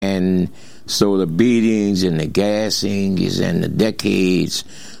And so the beatings and the gassings and the decades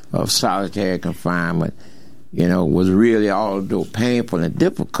of solitary confinement, was really, although painful and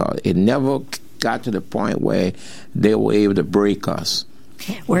difficult, it never got to the point where they were able to break us.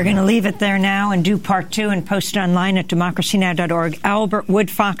 We're going to leave it there now and do part 2 and post it online at democracynow.org. Albert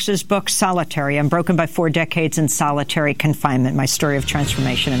Woodfox's book, Solitary, Unbroken by 4 Decades in Solitary Confinement, My Story of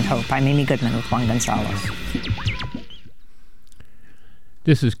Transformation and Hope. I'm Amy Goodman with Juan Gonzalez.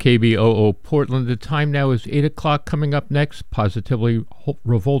 This is KBOO Portland. The time now is 8 o'clock. Coming up next, Positively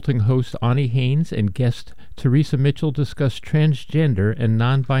Revolting host Ani Haynes and guest Teresa Mitchell discuss transgender and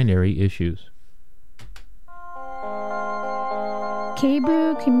non-binary issues.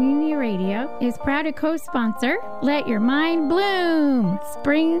 KBOO Community Radio is proud to co-sponsor Let Your Mind Bloom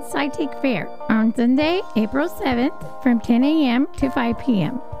Spring Psychic Fair on Sunday, April 7th from 10 a.m. to 5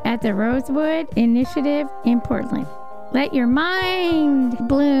 p.m. at the Rosewood Initiative in Portland. Let Your Mind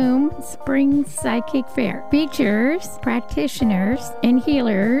Bloom Spring Psychic Fair features practitioners and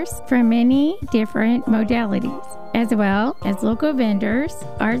healers from many different modalities, as well as local vendors,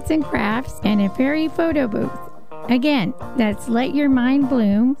 arts and crafts, and a fairy photo booth. Again, that's Let Your Mind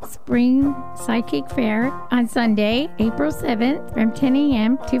Bloom Spring Psychic Fair on Sunday, April 7th from 10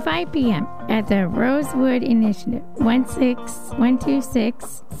 a.m. to 5 p.m. at the Rosewood Initiative,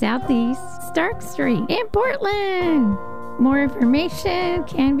 16126 Southeast Stark Street in Portland. More information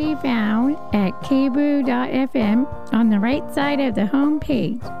can be found at kboo.fm on the right side of the home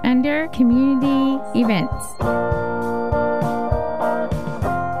page under Community Events.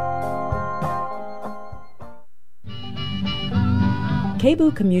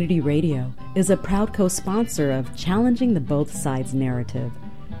 KBOO Community Radio is a proud co-sponsor of Challenging the Both Sides narrative,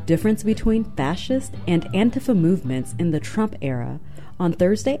 difference between fascist and Antifa movements in the Trump era, on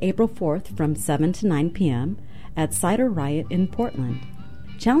Thursday, April 4th from 7 to 9 p.m. at Cider Riot in Portland.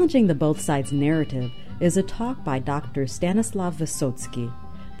 Challenging the Both Sides narrative is a talk by Dr. Stanislav Vysotsky.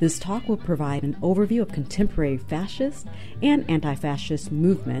 This talk will provide an overview of contemporary fascist and anti-fascist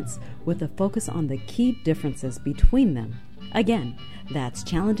movements with a focus on the key differences between them. Again, that's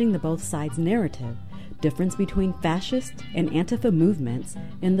Challenging the Both Sides narrative, difference between fascist and Antifa movements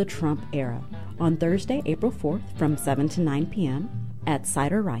in the Trump era, on Thursday, April 4th from 7 to 9 p.m. at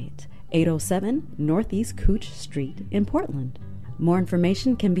Cider Riot, 807 Northeast Cooch Street in Portland. More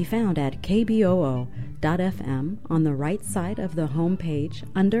information can be found at kboo.fm on the right side of the home page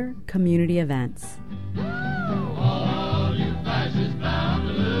under Community Events. All you fascists bound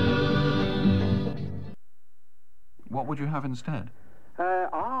to lose. What would you have instead?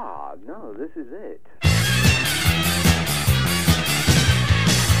 No, this is it.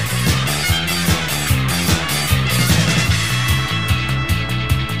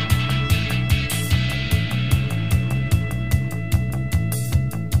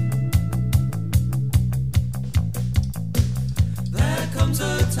 There comes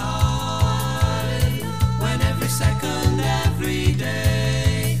a time when every second, every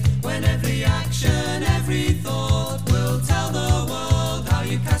day, when every action, every thought will tell the world how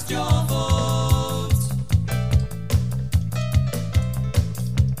you cast your vote.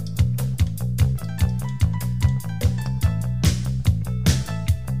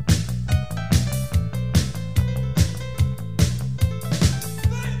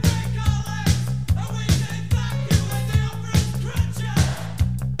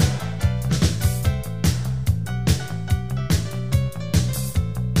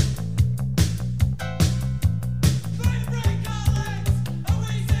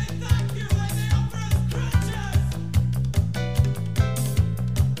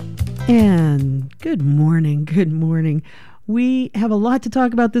 And good morning. We have a lot to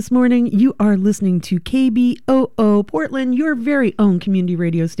talk about this morning. You are listening to KBOO Portland, your very own community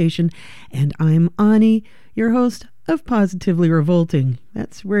radio station. And I'm Ani, your host of Positively Revolting.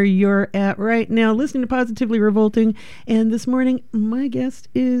 That's where you're at right now, listening to Positively Revolting. And this morning, my guest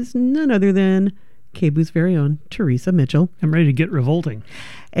is none other than KBOO's very own Teresa Mitchell. I'm ready to get revolting.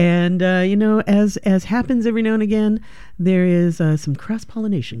 And, as happens every now and again, there is some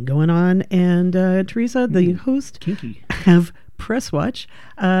cross-pollination going on. And Teresa, the host kinky. of Press Watch,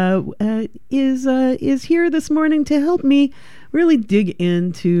 is here this morning to help me really dig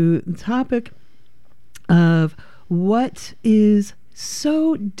into the topic of what is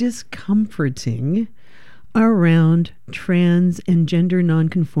so discomforting around trans and gender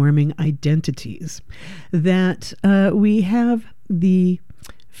nonconforming identities, that we have the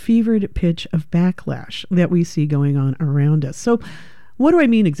fevered pitch of backlash that we see going on around us. So what do I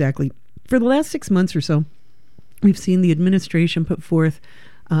mean exactly? For the last 6 months or so, we've seen the administration put forth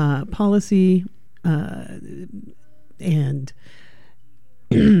policy and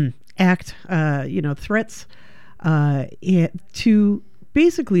act, threats to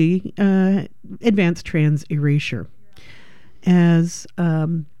basically advance trans erasure. As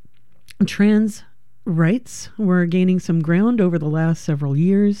trans rights were gaining some ground over the last several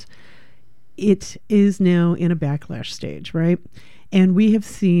years, it is now in a backlash stage, right? And we have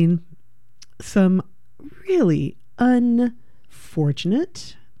seen some really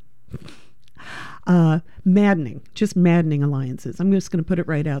unfortunate, maddening alliances. I'm just going to put it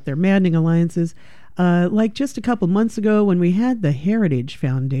right out there. Maddening alliances. Like just a couple months ago when we had the Heritage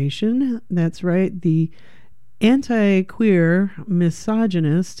Foundation, that's right, the anti-queer,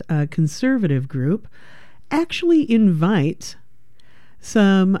 misogynist, conservative group, actually invite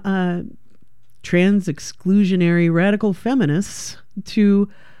some trans exclusionary radical feminists to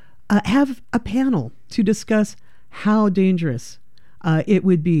have a panel to discuss how dangerous it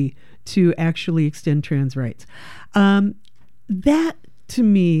would be to actually extend trans rights. That, to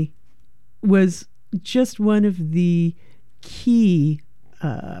me, was just one of the key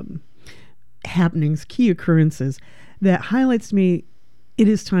happenings, key occurrences that highlights to me it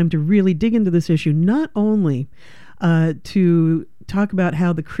is time to really dig into this issue, not only to talk about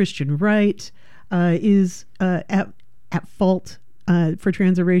how the Christian right is at fault for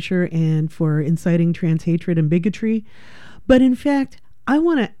trans erasure and for inciting trans hatred and bigotry, but in fact, I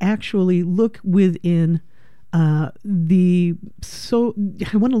want to actually look within the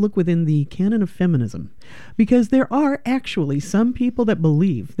canon of feminism, because there are actually some people that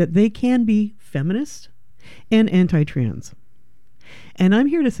believe that they can be feminist and anti-trans. And I'm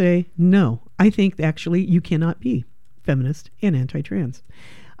here to say, no, I think actually you cannot be feminist and anti-trans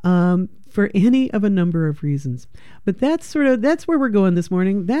for any of a number of reasons. But that's where we're going this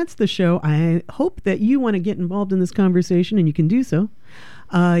morning. That's the show. I hope that you want to get involved in this conversation, and you can do so.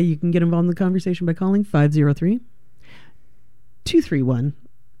 You can get involved in the conversation by calling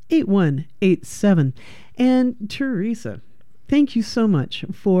 503-231-8187. And Teresa, thank you so much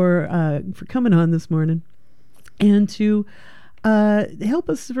for coming on this morning and to help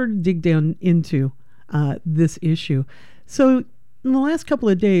us sort of dig down into this issue. So in the last couple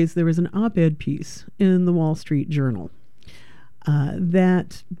of days, there was an op-ed piece in the Wall Street Journal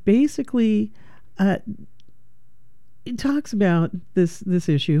that basically it talks about this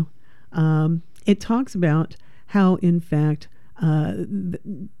issue. It talks about how, in fact,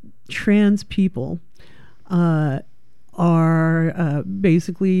 trans people are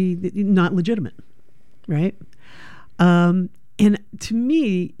basically not legitimate, right? And to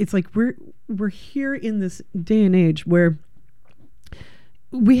me, it's like we're here in this day and age where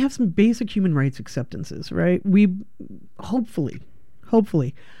we have some basic human rights acceptances, right? We hopefully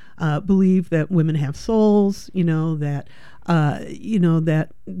believe that women have souls, that there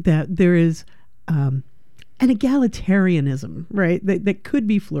is an egalitarianism, right? That could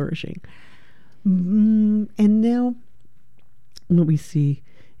be flourishing. And now what we see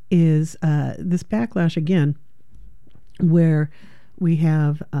is this backlash again, where we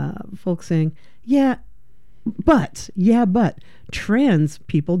have folks saying, but trans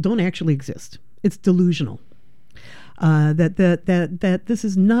people don't actually exist. It's delusional. That this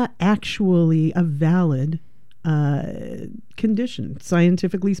is not actually a valid condition,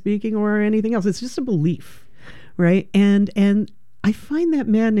 scientifically speaking, or anything else. It's just a belief, right? And I find that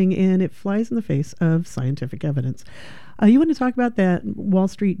maddening, and it flies in the face of scientific evidence. You want to talk about that Wall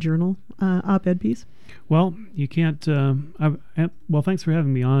Street Journal op-ed piece? Well, you can't. Well, thanks for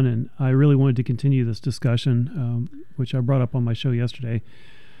having me on, and I really wanted to continue this discussion, which I brought up on my show yesterday.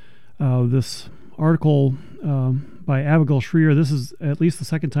 This article by Abigail Shrier. This is at least the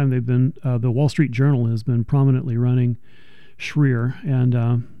second time the Wall Street Journal has been prominently running Shrier,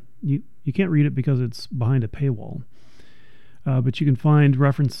 and you can't read it because it's behind a paywall. But you can find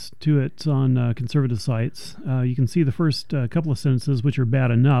reference to it on conservative sites. You can see the first couple of sentences, which are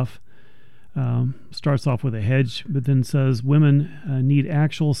bad enough. Starts off with a hedge, but then says women need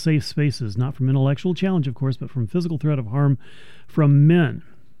actual safe spaces, not from intellectual challenge, of course, but from physical threat of harm from men.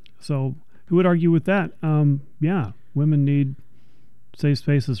 So who would argue with that? Women need safe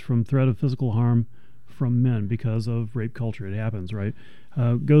spaces from threat of physical harm from men because of rape culture. It happens, right?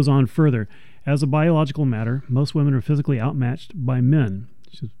 Goes on further. As a biological matter, most women are physically outmatched by men.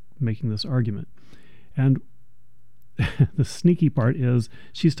 She's making this argument. And the sneaky part is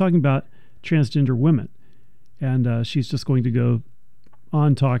she's talking about transgender women. And she's just going to go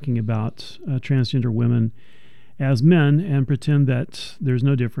on talking about transgender women as men and pretend that there's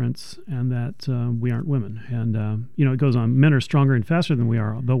no difference and that we aren't women. And, it goes on. Men are stronger and faster than we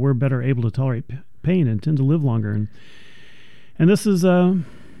are, but we're better able to tolerate pain and tend to live longer. And this is a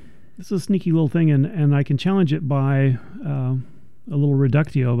sneaky little thing, and I can challenge it by a little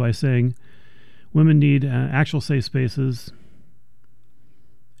reductio by saying women need actual safe spaces,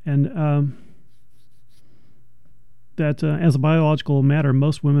 and that as a biological matter,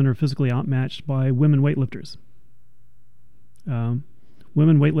 most women are physically outmatched by women weightlifters. Women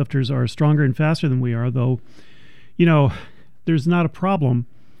weightlifters are stronger and faster than we are, though, there's not a problem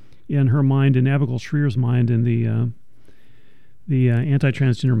in her mind, in Abigail Shrier's mind, in the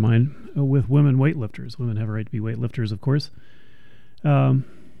anti-transgender mind with women weightlifters. Women have a right to be weightlifters, of course. And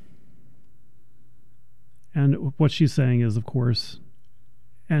what she's saying is, of course,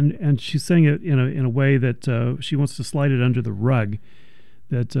 and she's saying it in a way that she wants to slide it under the rug,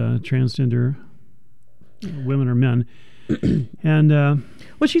 that transgender women are men. And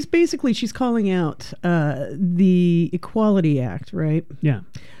well, she's calling out the Equality Act, right? Yeah.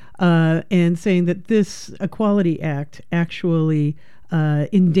 And saying that this Equality Act actually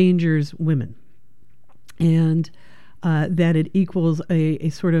endangers women, and that it equals a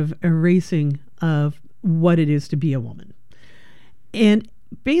sort of erasing of what it is to be a woman. And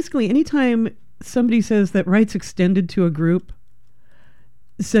basically, anytime somebody says that rights extended to a group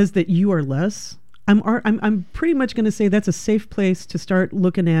says that you are less, I'm pretty much going to say that's a safe place to start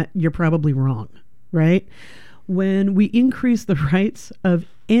looking at you're probably wrong, right? When we increase the rights of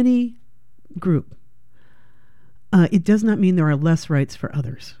any group, it does not mean there are less rights for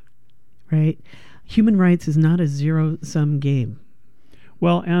others, right? Human rights is not a zero-sum game.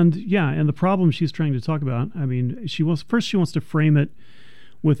 Well, and the problem she's trying to talk about, I mean, she wants to frame it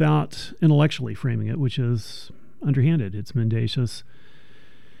without intellectually framing it, which is underhanded. It's mendacious.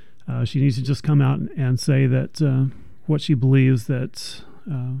 She needs to just come out and say that what she believes, that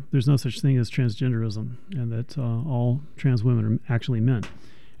there's no such thing as transgenderism, and that all trans women are actually men,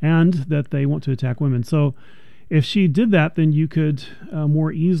 and that they want to attack women. So if she did that, then you could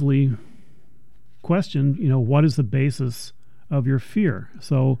more easily question, what is the basis of your fear?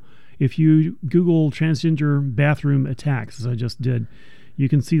 So if you Google transgender bathroom attacks, as I just did, you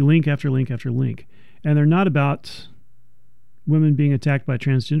can see link after link after link. And they're not about women being attacked by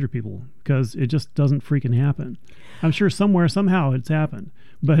transgender people, because it just doesn't freaking happen. I'm sure somewhere, somehow it's happened,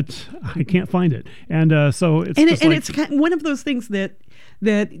 but I can't find it. And so it's it's kind of one of those things that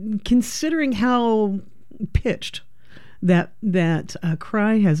considering how pitched that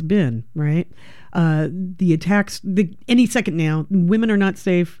cry has been, right? The attacks, any second now, women are not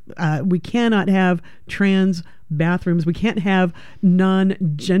safe. We cannot have trans bathrooms. We can't have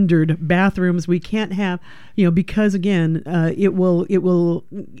non-gendered bathrooms. We can't have, because again, it will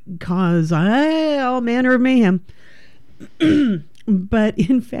cause all manner of mayhem. But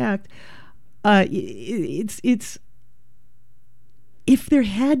in fact, it's if there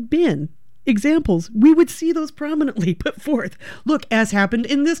had been examples, we would see those prominently put forth. Look, as happened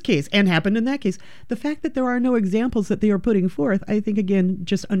in this case and happened in that case. The fact that there are no examples that they are putting forth, I think, again,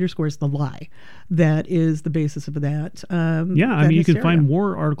 just underscores the lie that is the basis of that. You can find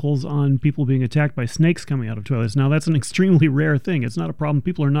more articles on people being attacked by snakes coming out of toilets. Now, that's an extremely rare thing. It's not a problem.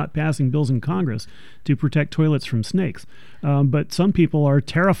 People are not passing bills in Congress to protect toilets from snakes. But some people are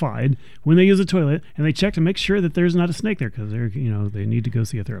terrified when they use a toilet, and they check to make sure that there's not a snake there, because they need to go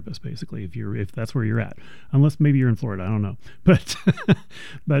see a therapist, basically, if that's where you're at, unless maybe you're in Florida. I don't know, but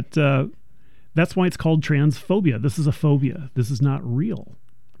that's why it's called transphobia. This is a phobia. This is not real.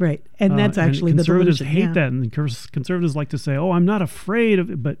 Right, and that's actually the conservatives delusion, hate that, and conservatives like to say, "Oh, I'm not afraid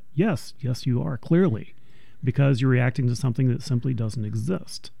of it," but yes, you are, clearly, because you're reacting to something that simply doesn't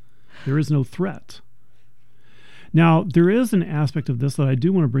exist. There is no threat. Now, there is an aspect of this that I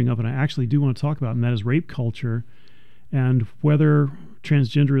do want to bring up, and I actually do want to talk about, and that is rape culture, and whether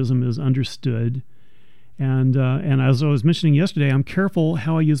transgenderism is understood. And as I was mentioning yesterday, I'm careful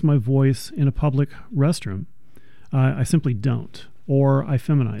how I use my voice in a public restroom. I simply don't, or I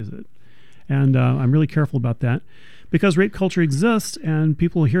feminize it. And I'm really careful about that, because rape culture exists, and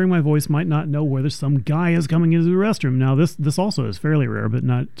people hearing my voice might not know whether some guy is coming into the restroom. Now, this also is fairly rare, but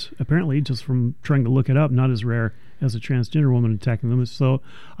not, apparently, just from trying to look it up, not as rare as a transgender woman attacking them. So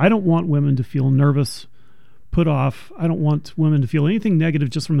I don't want women to feel nervous, put off. I don't want women to feel anything negative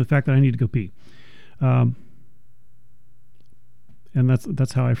just from the fact that I need to go pee. And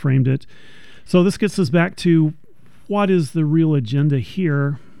that's how I framed it. So this gets us back to what is the real agenda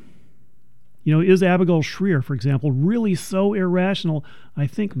here. Is Abigail Shrier, for example, really so irrational? I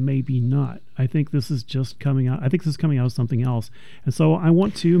think maybe not. I think this is just coming out. I think this is coming out of something else. And so I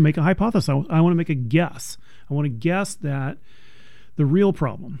want to make a hypothesis. I want to make a guess. I want to guess that the real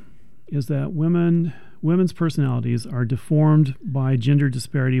problem is that women's personalities are deformed by gender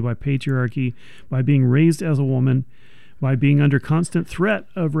disparity, by patriarchy, by being raised as a woman, by being under constant threat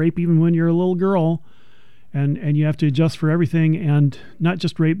of rape even when you're a little girl. and you have to adjust for everything, and not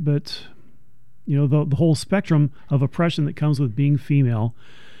just rape, but the whole spectrum of oppression that comes with being female.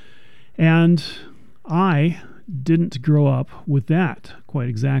 And I didn't grow up with that quite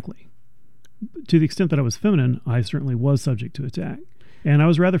exactly. To the extent that I was feminine, I certainly was subject to attack. And I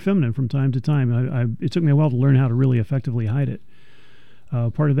was rather feminine from time to time. It took me a while to learn how to really effectively hide it.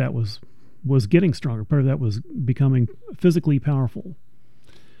 Part of that was getting stronger. Part of that was becoming physically powerful.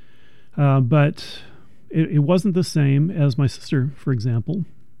 But it wasn't the same as my sister, for example.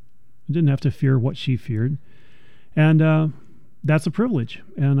 I didn't have to fear what she feared. And that's a privilege.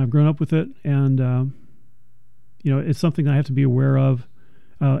 And I've grown up with it. And, it's something I have to be aware of,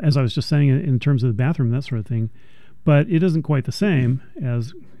 as I was just saying, in terms of the bathroom, that sort of thing. But it isn't quite the same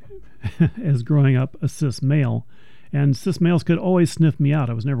as as growing up a cis male. And cis males could always sniff me out.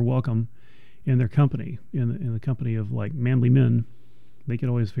 I was never welcome in their company, in the company of like manly men. They could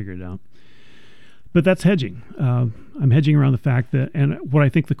always figure it out. But that's hedging. I'm hedging around the fact that, and what I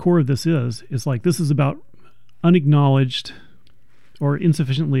think the core of this is like, this is about unacknowledged or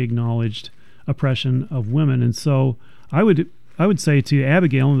insufficiently acknowledged oppression of women. And so I would say to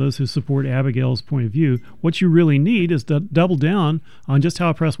Abigail and those who support Abigail's point of view, what you really need is to double down on just how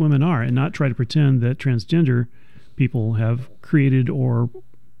oppressed women are, and not try to pretend that transgender people have created or,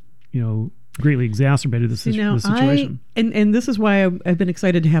 greatly exacerbated the situation. And this is why I've been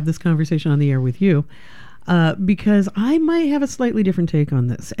excited to have this conversation on the air with you, because I might have a slightly different take on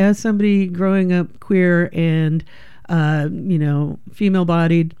this. As somebody growing up queer and,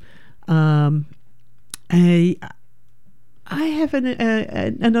 female-bodied, I have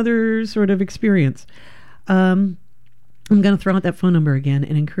another sort of experience. I'm going to throw out that phone number again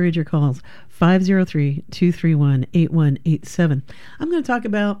and encourage your calls. 503-231-8187. I'm going to talk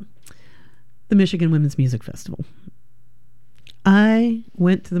about the Michigan Women's Music Festival. I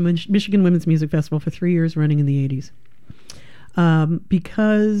went to the Michigan Women's Music Festival for 3 years running in the 80s.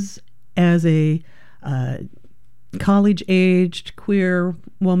 Because as a college-aged queer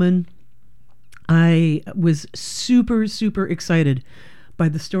woman, I was super, super excited by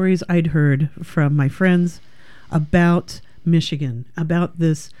the stories I'd heard from my friends about Michigan, about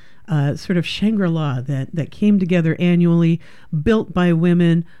this sort of Shangri-La that came together annually, built by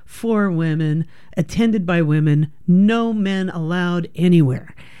women, for women, attended by women, no men allowed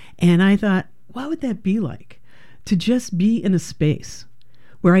anywhere. And I thought, what would that be like to just be in a space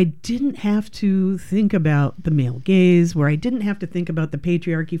where I didn't have to think about the male gaze, where I didn't have to think about the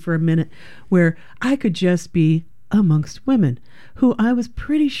patriarchy for a minute, where I could just be amongst women who I was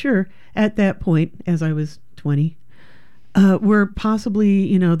pretty sure at that point, as I was 20, were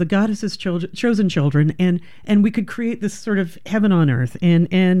possibly, the goddess's chosen children, and we could create this sort of heaven on earth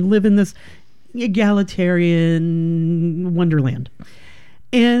and live in this egalitarian wonderland.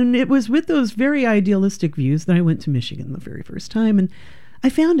 And it was with those very idealistic views that I went to Michigan the very first time, and I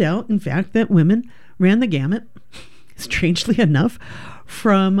found out, in fact, that women ran the gamut, strangely enough,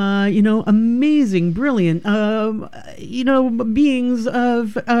 from, amazing, brilliant, beings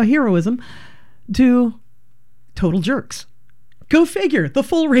of heroism to total jerks. Go figure, the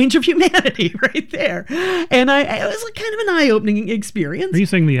full range of humanity right there. And it was kind of an eye-opening experience. Are you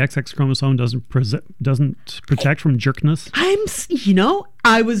saying the XX chromosome doesn't protect from jerkness? I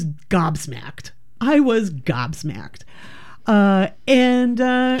was gobsmacked. And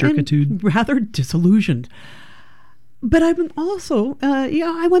rather disillusioned. But I'm also,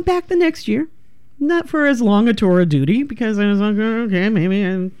 I went back the next year, not for as long a tour of duty, because I was like, okay, maybe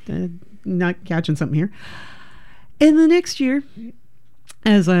I'm not catching something here. And the next year,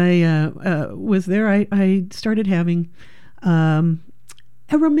 as I was there, I started having a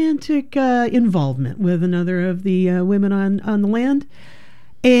romantic involvement with another of the women on the land.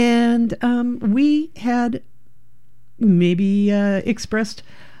 And we had maybe expressed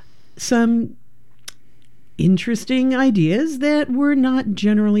some interesting ideas that were not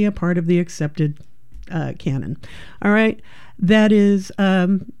generally a part of the accepted canon. All right, that is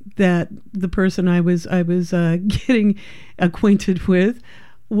that the person I was getting acquainted with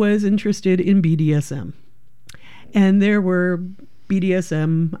was interested in BDSM, and there were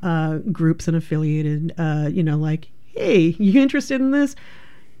BDSM groups and affiliated, like, hey, you interested in this?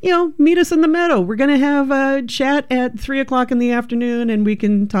 Meet us in the meadow. We're going to have a chat at 3:00 in the afternoon, and we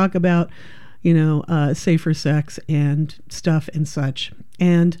can talk about, safer sex and stuff and such.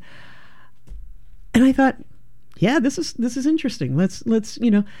 And I thought, yeah, this is interesting. Let's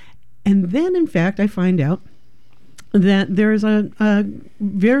and then in fact I find out that there's a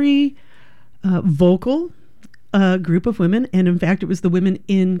very vocal group of women, and in fact it was the women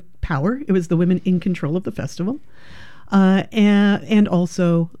in power. It was the women in control of the festival. and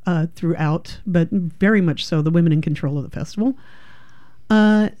also throughout, but very much so, the women in control of the festival,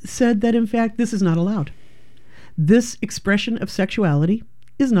 said that in fact this is not allowed. This expression of sexuality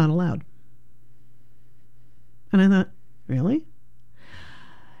is not allowed. And I thought, really?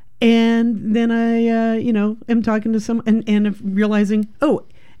 And then I, am talking to someone and realizing, oh,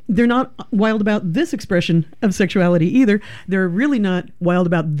 they're not wild about this expression of sexuality either. They're really not wild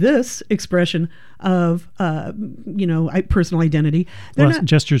about this expression of, personal identity. They're not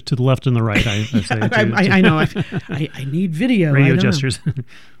gestures to the left and the right. I say I know. I need video. Radio gestures.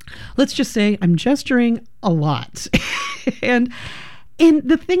 Let's just say I'm gesturing a lot. and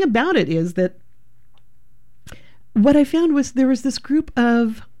the thing about it is that what I found was there was this group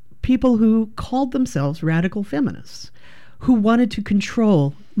of people who called themselves radical feminists who wanted to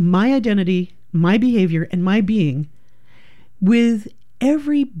control my identity, my behavior, and my being with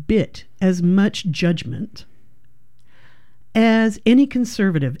every bit as much judgment as any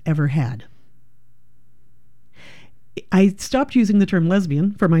conservative ever had. I stopped using the term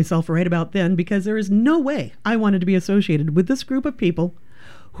lesbian for myself right about then because there is no way I wanted to be associated with this group of people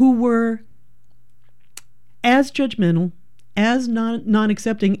who were as judgmental, as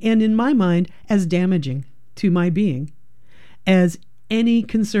non-accepting, and in my mind, as damaging to my being as any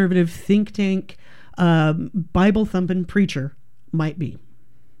conservative think tank, Bible-thumping preacher might be.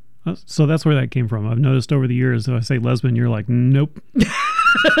 So that's where that came from. I've noticed over the years, if I say lesbian, you're like, nope.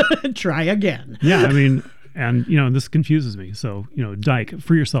 Try again. Yeah, I mean, and, this confuses me. So, dyke,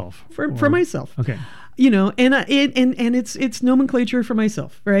 for yourself. For myself. Okay. And it's nomenclature for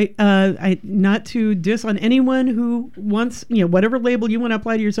myself, right? I not to diss on anyone who wants, whatever label you want to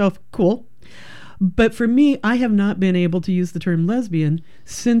apply to yourself, cool. But for me, I have not been able to use the term lesbian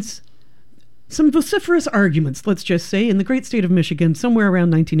since some vociferous arguments, let's just say, in the great state of Michigan, somewhere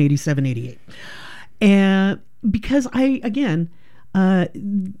around 1987-88. And because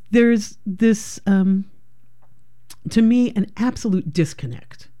there's this, to me, an absolute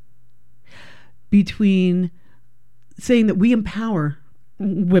disconnect between saying that we empower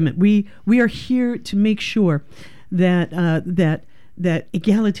women. We are here to make sure that that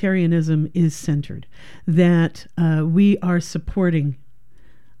egalitarianism is centered, that we are supporting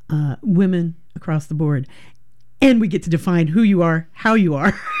women across the board, and we get to define who you are, how you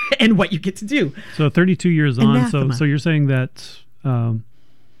are, and what you get to do. So 32 years on, so you're saying that so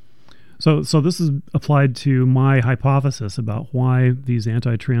this is applied to my hypothesis about why these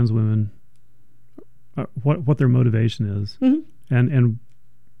anti-trans women, what their motivation is, and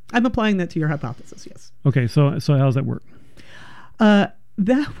I'm applying that to your hypothesis. Yes. Okay. So how does that work? That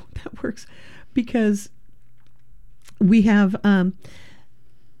works because we have.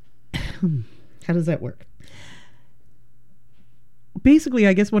 How does that work? Basically,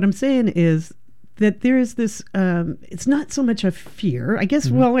 I guess what I'm saying is that there is this. It's not so much a fear. I guess.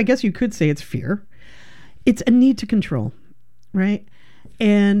 Well, I guess you could say it's fear. It's a need to control, right?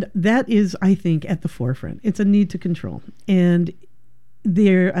 And that is, I think, at the forefront. It's a need to control, and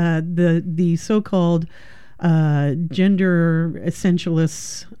there, the so-called gender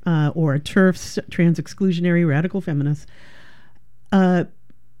essentialists or TERFs, trans exclusionary radical feminists, have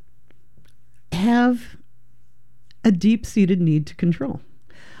a deep-seated need to control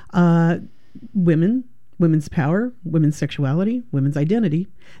women's power, women's sexuality, women's identity.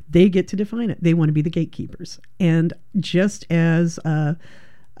 They get to define it. They want to be the gatekeepers. And just as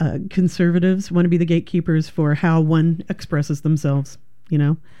conservatives want to be the gatekeepers for how one expresses themselves,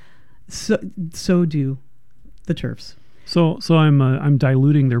 so do the TERFs. So I'm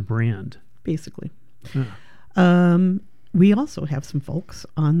diluting their brand, basically. We also have some folks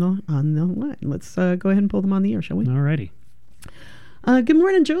on the line. Let's go ahead and pull them on the air, shall we? Alrighty. Good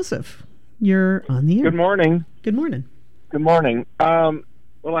morning, Joseph. You're on the air. Good morning. Good morning. Good morning.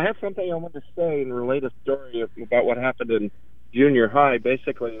 Well, I have something I want to say and relate a story about what happened in junior high.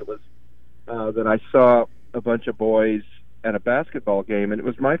 Basically, it was that I saw a bunch of boys at a basketball game, and it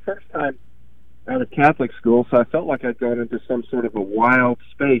was my first time at a Catholic school, so I felt like I'd gone into some sort of a wild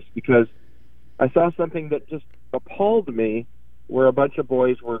space because I saw something that just appalled me, where a bunch of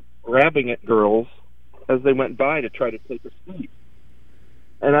boys were grabbing at girls as they went by to try to take a seat.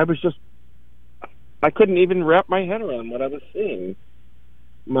 And I couldn't even wrap my head around what I was seeing.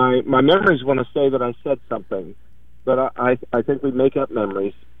 My memories want to say that I said something, but I think we make up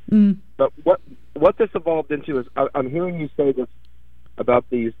memories. But what this evolved into is I'm hearing you say this about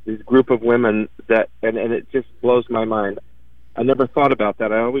these group of women that, and it just blows my mind. I never thought about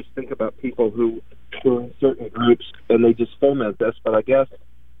that. I always think about people who are in certain groups and they just foment this, but I guess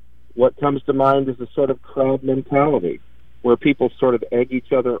what comes to mind is a sort of crowd mentality where people sort of egg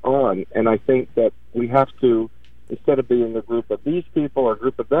each other on, and I think that we have to instead of being a group of these people or a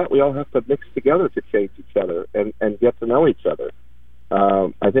group of that, we all have to mix together to change each other and get to know each other.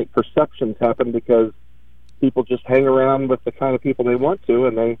 I think perceptions happen because people just hang around with the kind of people they want to,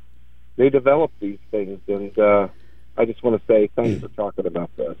 and they develop these things. And I just want to say thanks for talking about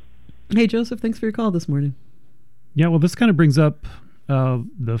this. Hey, Joseph, thanks for your call this morning. Yeah, well, this kind of brings up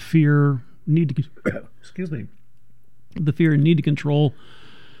the fear, need to, excuse me, the fear and need to control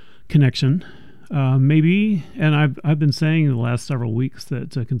connection. Maybe, and I've been saying in the last several weeks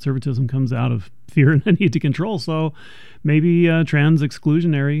that conservatism comes out of fear and the need to control. So maybe trans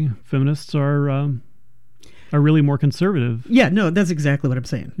exclusionary feminists are really more conservative. Yeah, no, that's exactly what I'm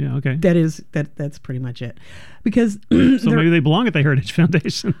saying. Yeah, okay. That's pretty much it. Because so maybe they belong at the Heritage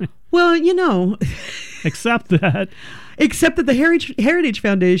Foundation. Well, Except that the Heritage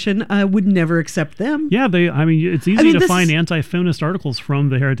Foundation would never accept them. Yeah, it's easy to find anti-feminist articles from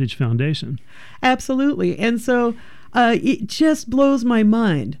the Heritage Foundation. Absolutely. And so it just blows my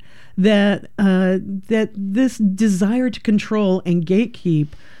mind that this desire to control and gatekeep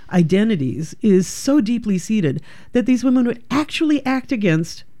identities is so deeply seated that these women would actually act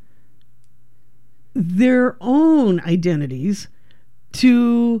against their own identities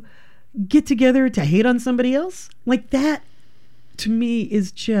to get together to hate on somebody else. Like, that to me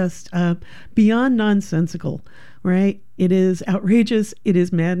is just beyond nonsensical, right? It is outrageous. It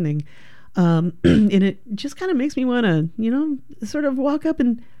is maddening. And it just kind of makes me want to, sort of walk up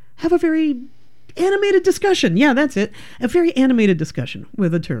and have a very animated discussion. Yeah, that's it. A very animated discussion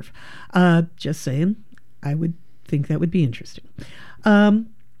with a TERF. Just saying, I would think that would be interesting. I'm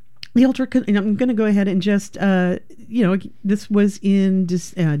going to go ahead and just, this was in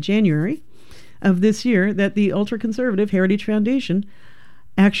January of this year that the ultra-conservative Heritage Foundation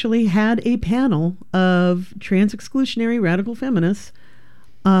actually had a panel of trans-exclusionary radical feminists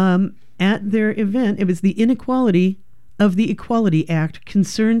at their event. It was the Inequality of the Equality Act,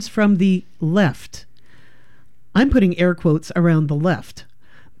 Concerns from the Left. I'm putting air quotes around the left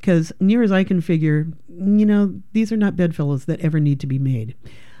because near as I can figure, these are not bedfellows that ever need to be made.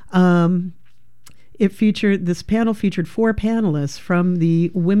 This panel featured 4 panelists from the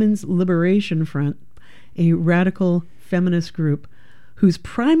Women's Liberation Front, a radical feminist group whose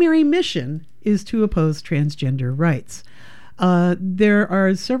primary mission is to oppose transgender rights. There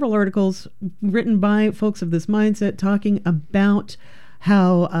are several articles written by folks of this mindset talking about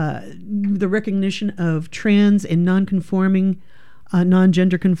how the recognition of trans and non-conforming,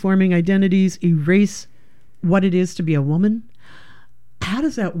 non-gender conforming identities erase what it is to be a woman. How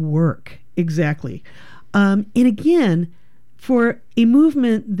does that work exactly? And again, for a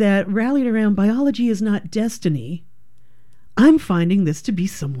movement that rallied around biology is not destiny, I'm finding this to be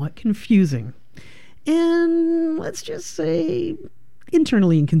somewhat confusing. And let's just say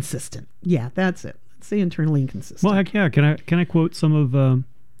internally inconsistent. Yeah, that's it. Let's say internally inconsistent. Well, heck yeah. Can I quote some of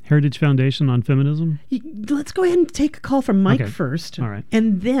Heritage Foundation on feminism? Let's go ahead and take a call from Mike first. All right.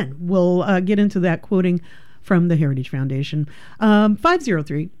 And then we'll get into that quoting from the Heritage Foundation.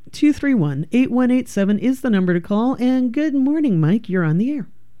 503-231-8187 is the number to call. And good morning, Mike. You're on the air.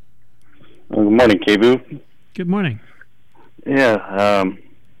 Good morning, KBOO. Good morning.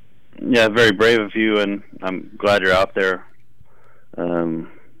 Yeah, very brave of you, and I'm glad you're out there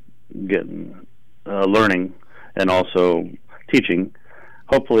getting learning and also teaching.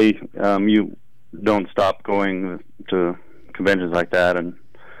 Hopefully, you don't stop going to conventions like that and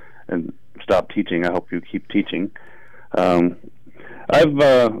stop teaching. I hope you keep teaching. I've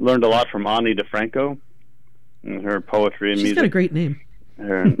learned a lot from Ani DeFranco and her poetry and music. She's got a great name.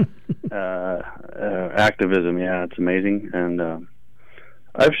 Her activism, yeah, it's amazing. And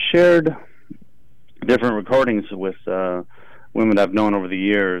I've shared different recordings with women I've known over the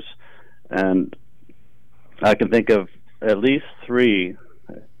years, and I can think of at least 3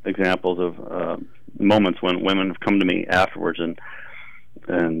 examples of moments when women have come to me afterwards and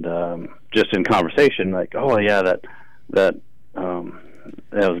just in conversation, like, oh yeah, that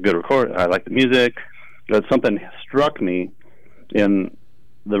was a good record. I like the music. But something struck me in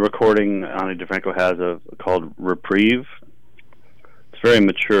the recording Ani DeFranco has called Reprieve. It's very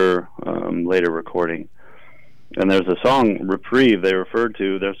mature, later recording. And there's a song, Reprieve, they referred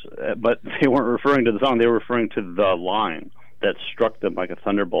to. But they weren't referring to the song. They were referring to the line that struck them like a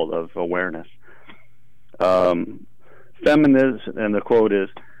thunderbolt of awareness. Feminism, and the quote is,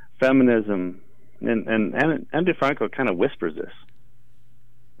 feminism, and DeFranco kind of whispers this.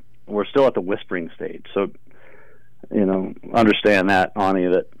 We're still at the whispering stage. So, understand that, Ani,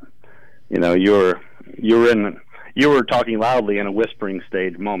 that, you were talking loudly in a whispering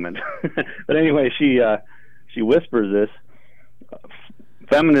stage moment. But anyway, she whispers this.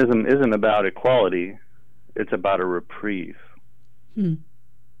 Feminism isn't about equality. it's about a reprieve. Hmm.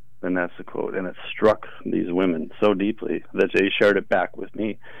 And that's the quote. And it struck these women so deeply that they shared it back with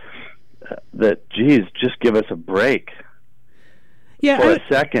me. That, geez, just give us a break. Yeah, for a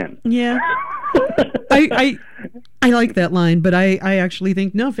second. Yeah. I like that line, but I actually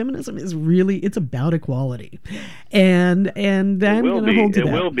think, no, feminism is really, it's about equality. And I'm going to hold to that.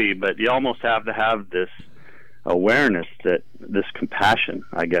 It will be, but you almost have to have this awareness, that this compassion,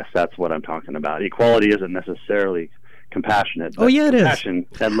 I guess that's what I'm talking about. Equality isn't necessarily compassionate. Oh, yeah, it is. Compassion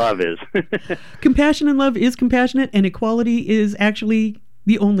and love is. Compassion and love is compassionate, and equality is actually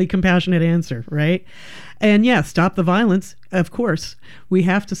the only compassionate answer, right? And yeah, stop the violence. Of course, we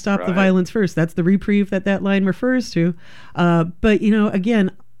have to stop the violence first. That's the reprieve that line refers to. But, you know, again,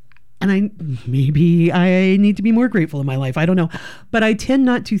 and maybe I need to be more grateful in my life. I don't know. But I tend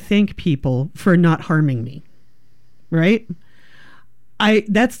not to thank people for not harming me, right?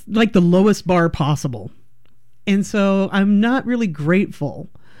 That's like the lowest bar possible. And so I'm not really grateful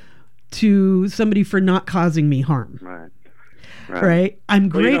to somebody for not causing me harm. Right. I'm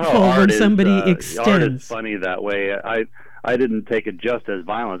grateful when somebody extends. Art is funny that way. I didn't take it just as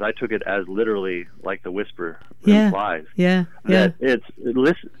violence. I took it as literally, like the whisper implies. Yeah.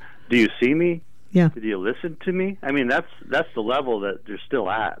 Listen. Do you see me? Yeah. Do you listen to me? I mean, that's the level that you're still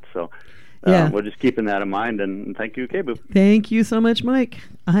at. So we're just keeping that in mind. And thank you, Kebu. Thank you so much, Mike.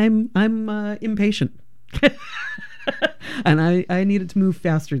 I'm impatient, and I needed to move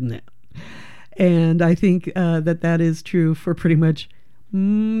faster than that. And I think that is true for pretty much,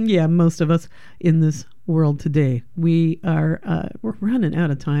 most of us in this world today. We're running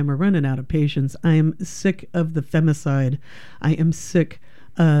out of time. We're running out of patience. I am sick of the femicide. I am sick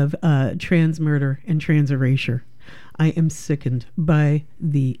of trans murder and trans erasure. I am sickened by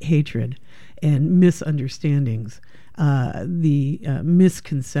the hatred and misunderstandings, the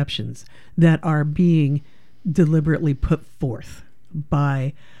misconceptions that are being deliberately put forth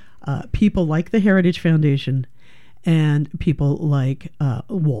by people like the Heritage Foundation and people like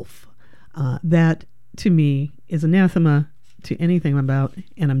Wolf. That, to me, is anathema to anything I'm about,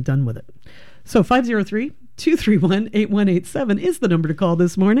 and I'm done with it. So 503-231-8187 is the number to call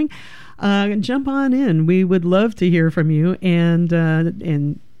this morning. Jump on in. We would love to hear from you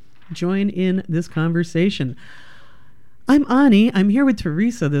and join in this conversation. I'm Ani. I'm here with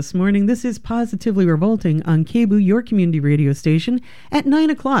Teresa this morning. This is Positively Revolting on KBOO, your community radio station. At 9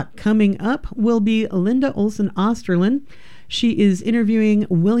 o'clock, coming up, will be Linda Olson Osterlin. She is interviewing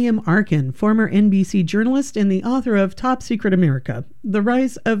William Arkin, former NBC journalist and the author of Top Secret America, The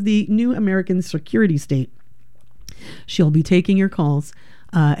Rise of the New American Security State. She'll be taking your calls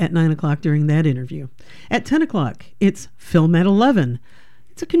at 9 o'clock during that interview. At 10 o'clock, it's Film at 11.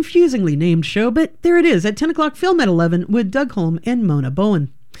 It's a confusingly named show, but there it is. At 10 o'clock, Film at 11 with Doug Holm and Mona Bowen.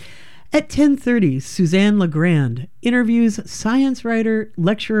 At 10:30, Suzanne LeGrand interviews science writer,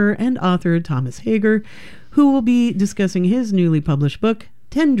 lecturer, and author Thomas Hager, who will be discussing his newly published book,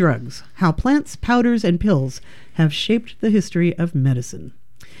 10 Drugs, How Plants, Powders, and Pills Have Shaped the History of Medicine.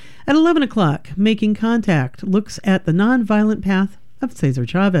 At 11 o'clock, Making Contact looks at the nonviolent path of Cesar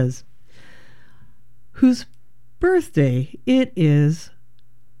Chavez, whose birthday it is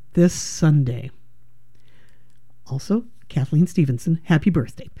this Sunday. Also, Kathleen Stevenson, happy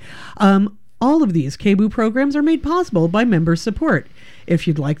birthday. All of these KBOO programs are made possible by member support. If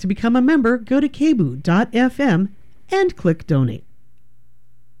you'd like to become a member, go to kboo.fm and click donate.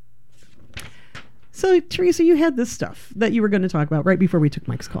 So, Teresa, you had this stuff that you were going to talk about right before we took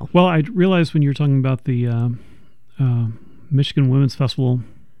Mike's call. Well, I realized when you were talking about the Michigan Women's Festival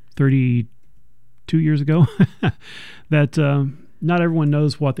 32 years ago that not everyone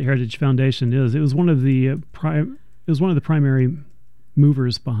knows what the Heritage Foundation is. It was one of the primary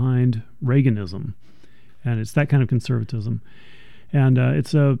movers behind Reaganism, and it's that kind of conservatism. And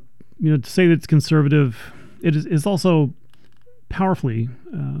it's to say that it's conservative, it's also powerfully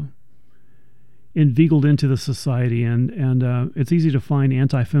inveigled into the society, and it's easy to find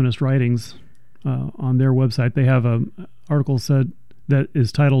anti-feminist writings on their website. They have an article that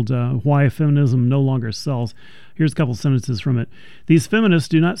is titled Why Feminism No Longer Sells. Here's a couple sentences from it. These feminists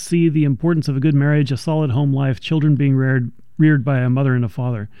do not see the importance of a good marriage, a solid home life, children being reared by a mother and a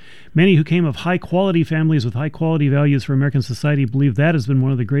father. Many who came of high-quality families with high-quality values for American society believe that has been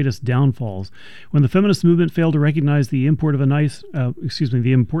one of the greatest downfalls. When the feminist movement failed to recognize the importance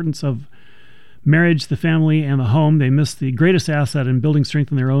of marriage, the family, and the home, they missed the greatest asset in building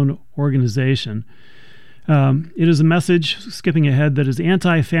strength in their own organization. It is a message, skipping ahead, that is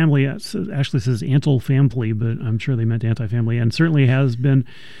anti-family. It actually says anti-family, but I'm sure they meant anti-family, and certainly has been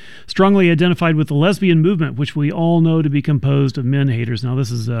strongly identified with the lesbian movement, which we all know to be composed of men haters. Now,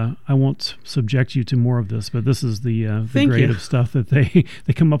 this is, I won't subject you to more of this, but this is the grade of stuff that they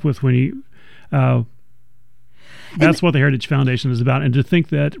come up with when you... That's what the Heritage Foundation is about, and to think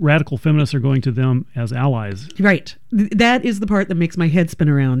that radical feminists are going to them as allies. Right. That is the part that makes my head spin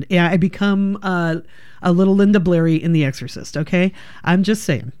around. Yeah, I become a little Linda Blair in The Exorcist, okay? I'm just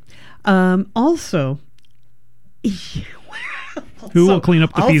saying. Also... Who will clean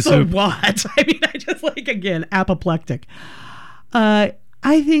up the pea soup? Also what? I mean, I just again, apoplectic. I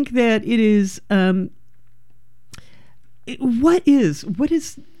think that it is... what is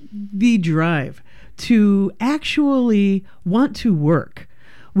the drive to actually want to work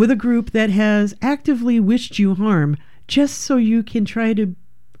with a group that has actively wished you harm just so you can try to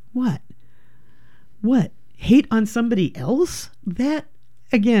what hate on somebody else? That,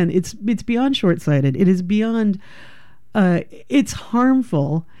 again, it's beyond short-sighted. It is beyond it's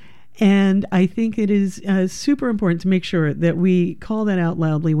harmful, and I think it is super important to make sure that we call that out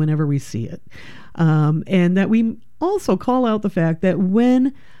loudly whenever we see it, and that we also call out the fact that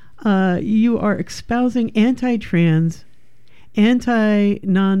when you are espousing anti-trans,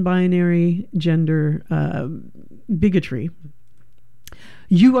 anti-non-binary gender bigotry,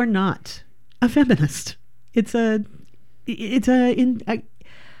 you are not a feminist. It's an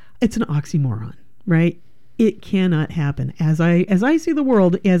oxymoron, right? It cannot happen. As I see the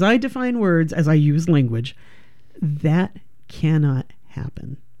world, as I define words, as I use language, that cannot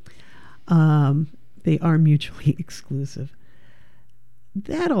happen. They are mutually exclusive.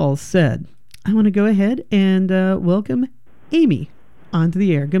 That all said, I want to go ahead and welcome Amy onto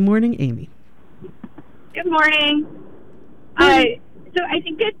the air. Good morning, Amy. Good morning. So I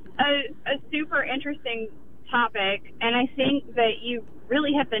think it's a super interesting topic, and I think that you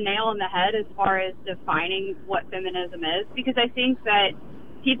really hit the nail on the head as far as defining what feminism is, because I think that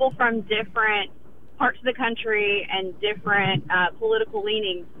people from different parts of the country and different political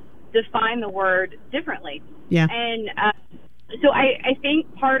leanings define the word differently. Yeah. And so I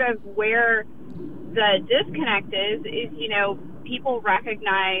think part of where the disconnect is, people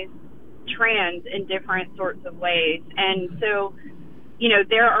recognize trans in different sorts of ways. And so,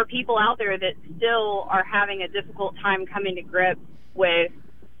 there are people out there that still are having a difficult time coming to grips with,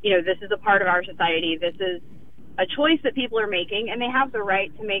 this is a part of our society. This is a choice that people are making, and they have the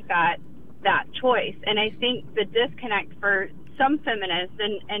right to make that choice. And I think the disconnect for some feminists,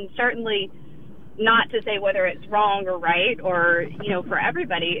 and certainly not to say whether it's wrong or right or, for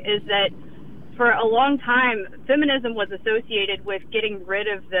everybody, is that for a long time, feminism was associated with getting rid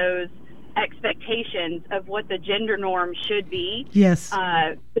of those expectations of what the gender norm should be. Yes.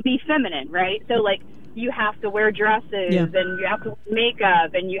 To be feminine, right? So, you have to wear dresses, yeah, and you have to wear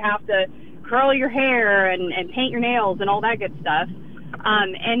makeup, and you have to curl your hair and paint your nails and all that good stuff.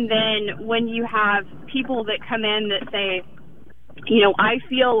 And then when you have people that come in that say, I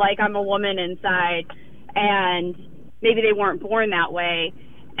feel like I'm a woman inside, and maybe they weren't born that way,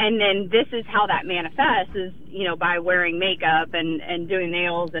 and then this is how that manifests is, by wearing makeup and doing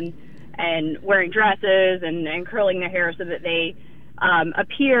nails and wearing dresses and curling their hair so that they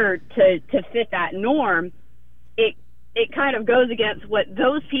appear to fit that norm. It kind of goes against what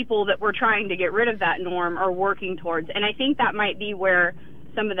those people that were trying to get rid of that norm are working towards, and I think that might be where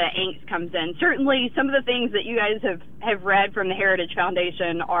some of the angst comes in. Certainly, some of the things that you guys have read from the Heritage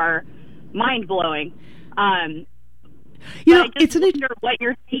Foundation are mind-blowing. It's what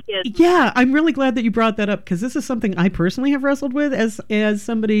your take is. Yeah, I'm really glad that you brought that up, because this is something I personally have wrestled with as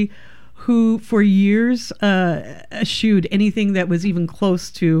somebody who for years eschewed anything that was even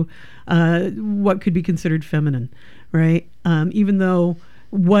close to what could be considered feminine, right? Even though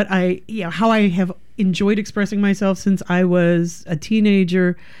how I have enjoyed expressing myself since I was a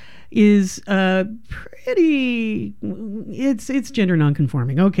teenager is it's gender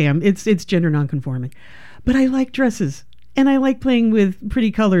nonconforming. Okay, it's gender nonconforming, but I like dresses and I like playing with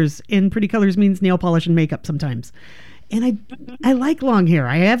pretty colors, and pretty colors means nail polish and makeup sometimes. And I like long hair.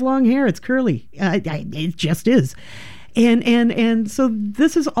 I have long hair. It's curly. It just is. And so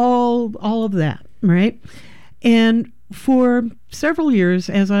this is all of that, right? And for several years,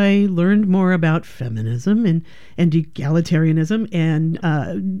 as I learned more about feminism and egalitarianism and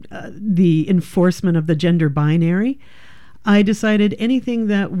the enforcement of the gender binary, I decided anything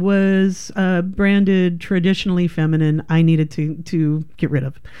that was branded traditionally feminine, I needed to get rid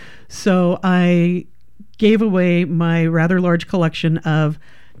of. So I gave away my rather large collection of,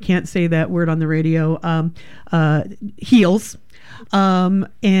 can't say that word on the radio, heels.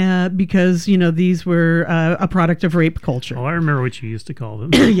 and because these were a product of rape culture. Oh, I remember what you used to call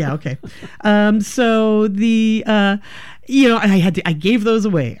them. Yeah, okay. So the I gave those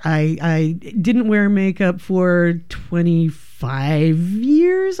away. I didn't wear makeup for 25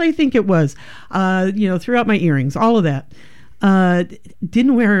 years, I think it was. Throughout my earrings, all of that.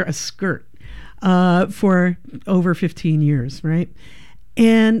 Didn't wear a skirt for over 15 years, right?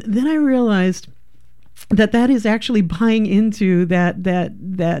 And then I realized that is actually buying into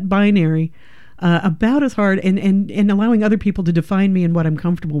that binary about as hard and allowing other people to define me and what I'm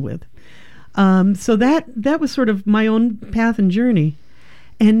comfortable with. So that was sort of my own path and journey.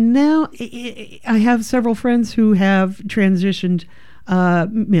 And now I have several friends who have transitioned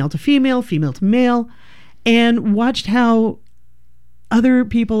male to female, female to male, and watched how other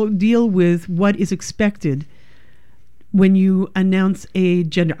people deal with what is expected when you announce a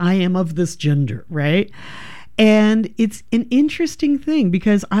gender. I am of this gender, right? And it's an interesting thing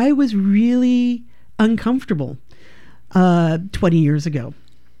because I was really uncomfortable 20 years ago.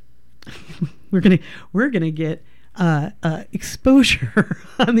 We're gonna get exposure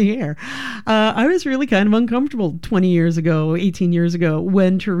on the air. I was really kind of uncomfortable 20 years ago, 18 years ago,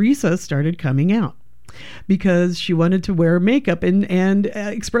 when Teresa started coming out, because she wanted to wear makeup and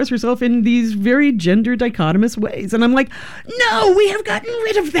express herself in these very gender dichotomous ways. And I'm like, no, we have gotten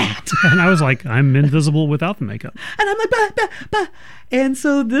rid of that. And I was like, I'm invisible without the makeup. And I'm like, bah. And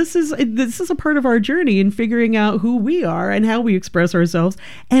so this is a part of our journey in figuring out who we are and how we express ourselves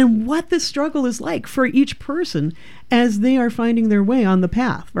and what the struggle is like for each person as they are finding their way on the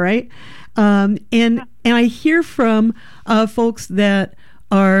path, right? And I hear from folks that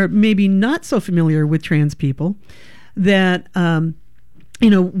are maybe not so familiar with trans people, that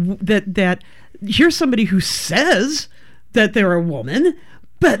that here's somebody who says that they're a woman,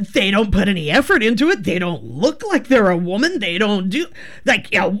 but they don't put any effort into it. They don't look like they're a woman. They don't do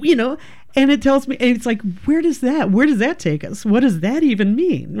and it tells me, and it's like, where does that take us? What does that even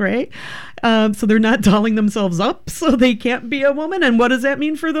mean, right? So they're not dolling themselves up so they can't be a woman. And what does that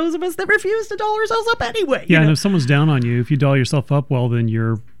mean for those of us that refuse to doll ourselves up anyway? Yeah, and if someone's down on you, if you doll yourself up, well, then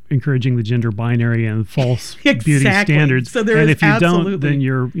you're encouraging the gender binary and false beauty standards. So and if you don't, then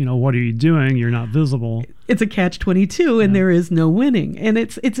you're, what are you doing? You're not visible. It's a catch-22, and there is no winning. And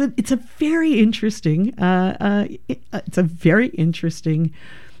it's a very interesting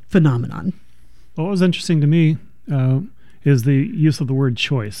phenomenon. What was interesting to me is the use of the word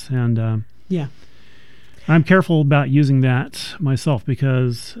choice, and I'm careful about using that myself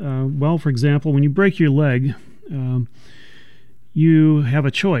because, for example, when you break your leg, you have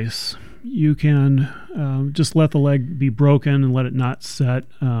a choice. You can just let the leg be broken and let it not set,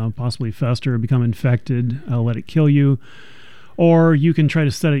 possibly fester, become infected, let it kill you. Or you can try to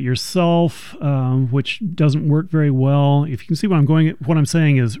set it yourself, which doesn't work very well. If you can see what I'm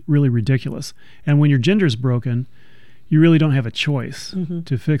saying is really ridiculous. And when your gender is broken, you really don't have a choice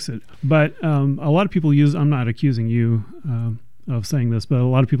to fix it. But a lot of people I'm not accusing you of saying this, but a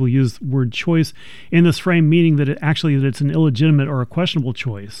lot of people use the word choice in this frame, meaning that it's an illegitimate or a questionable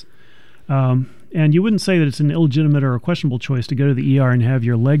choice. And you wouldn't say that it's an illegitimate or a questionable choice to go to the ER and have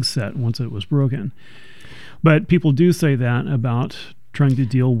your leg set once it was broken. But people do say that about trying to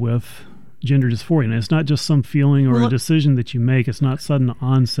deal with gender dysphoria. And it's not just some feeling or a decision that you make. It's not sudden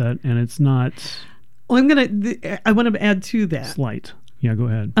onset, and it's not... Well, I want to add to that. Slight. Yeah, go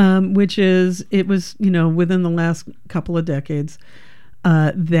ahead. Which is, it was, within the last couple of decades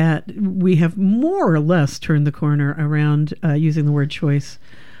that we have more or less turned the corner around using the word choice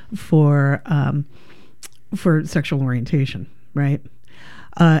for sexual orientation, right?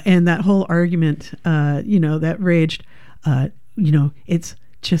 And that whole argument, that raged, it's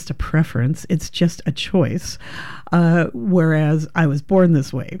just a preference. It's just a choice. Whereas I was born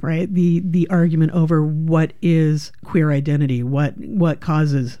this way, right? The argument over what is queer identity, what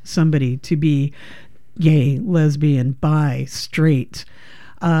causes somebody to be gay, lesbian, bi, straight,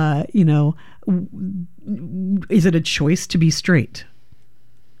 is it a choice to be straight?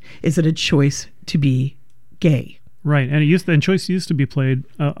 Is it a choice to be gay? Right, and choice used to be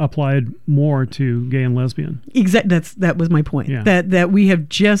applied more to gay and lesbian. Exactly, that was my point. Yeah. That we have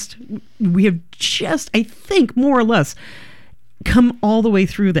just I think more or less come all the way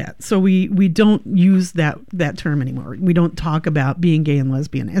through that. So we don't use that term anymore. We don't talk about being gay and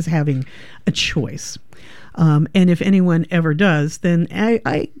lesbian as having a choice. And if anyone ever does, then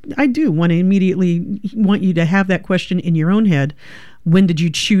I do want to immediately want you to have that question in your own head. When did you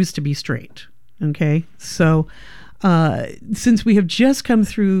choose to be straight? Okay, so since we have just come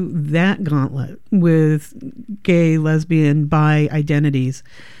through that gauntlet with gay, lesbian, bi identities,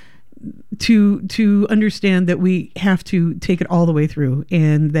 to understand that we have to take it all the way through,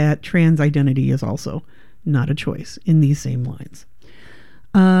 and that trans identity is also not a choice in these same lines.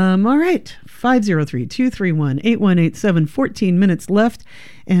 All right, 503-231-8187, 14 minutes left,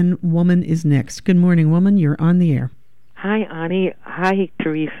 and Woman is next. Good morning, Woman. You're on the air. Hi, Ani. Hi,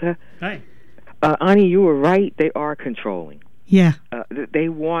 Teresa. Hi. Ani, you were right. They are controlling. Yeah. They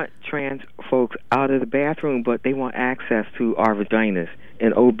want trans folks out of the bathroom, but they want access to our vaginas.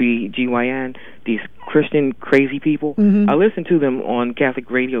 And OBGYN, these Christian crazy people, I listen to them on Catholic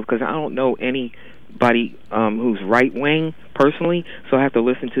radio because I don't know anybody who's right-wing personally, so I have to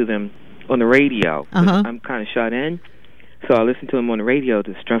listen to them on the radio. I'm kind of shut in, so I listen to them on the radio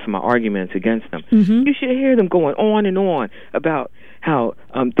to strengthen my arguments against them. You should hear them going on and on about how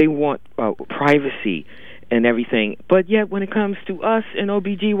they want privacy and everything, but yet when it comes to us and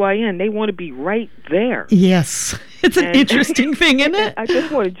OBGYN, they want to be right there. Yes, it's an interesting thing, isn't it? I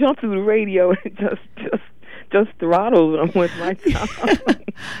just want to jump through the radio and just throttle them with my tongue.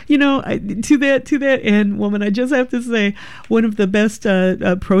 You know, to that end, Woman, I just have to say, one of the best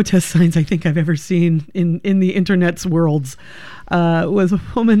protest signs I think I've ever seen in the internet's worlds was a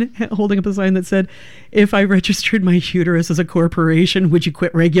woman holding up a sign that said, "If I registered my uterus as a corporation, would you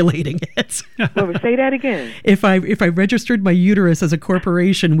quit regulating it?" Well, say that again. If I registered my uterus as a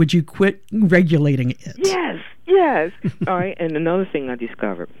corporation, would you quit regulating it? Yes. All right, and another thing I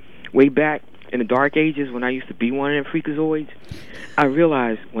discovered, way back in the dark ages when I used to be one of them freakazoids, I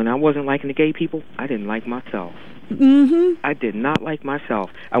realized when I wasn't liking the gay people, I didn't like myself. I did not like myself.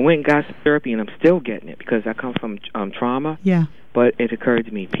 I went and got some therapy, and I'm still getting it because I come from trauma. Yeah. But it occurred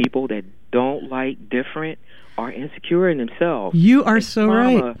to me, people that don't like different are insecure in themselves. You are so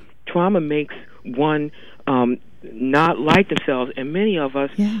right. Trauma makes one not like themselves, and many of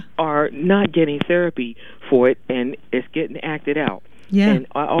us are not getting therapy for it, and it's getting acted out. Yeah. And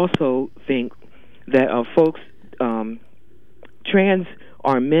I also think that folks, trans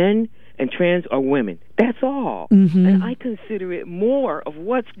are men and trans are women. That's all. And I consider it more of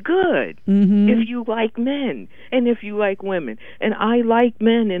what's good if you like men and if you like women. And I like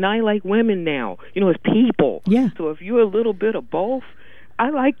men and I like women now, as people. Yeah. So if you're a little bit of both, I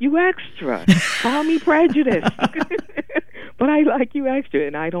like you extra. Call me prejudiced. But I like you extra,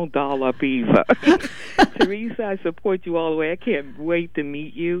 and I don't doll up either. Teresa, I support you all the way. I can't wait to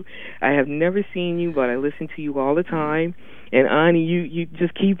meet you. I have never seen you, but I listen to you all the time. And Ani, you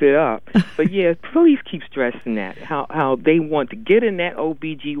just keep it up. But yeah, please keep stressing that, how they want to get in that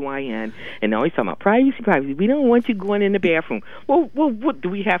OBGYN, and always talking about privacy. We don't want you going in the bathroom. Well, what do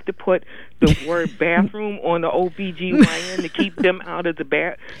we have to put the word bathroom on the OBGYN to keep them out of the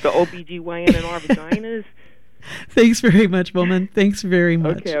OBGYN and our vaginas? Thanks very much, Woman. Thanks very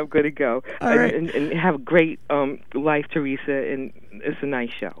much. Okay, I'm going to go. All right. And have a great life, Teresa, and it's a nice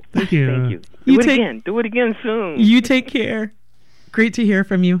show. Thank you. Thank you. Do it again soon. You take care. Great to hear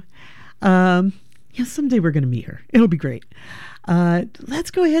from you. Someday we're going to meet her. It'll be great. Let's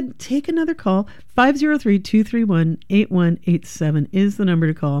go ahead and take another call. 503-231-8187 is the number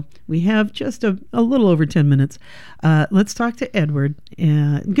to call. We have just a little over 10 minutes. Let's talk to Edward.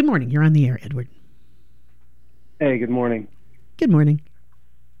 Good morning. You're on the air, Edward. Hey, good morning. Good morning.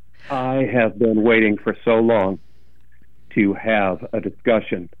 I have been waiting for so long to have a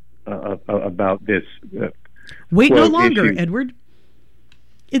discussion about this. Wait no longer, issue. Edward.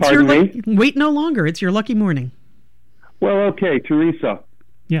 It's Pardon me? Wait no longer. It's your lucky morning. Well, okay, Teresa.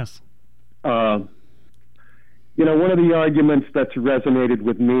 Yes. One of the arguments that's resonated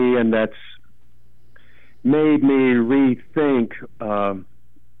with me and that's made me rethink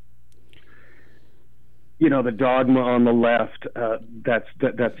the dogma on the left that's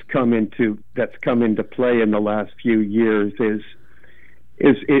come into play in the last few years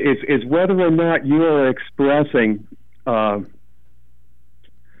is whether or not you're expressing or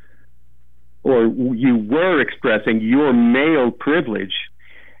you were expressing your male privilege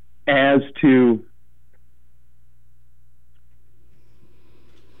as to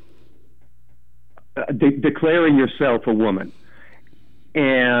declaring yourself a woman.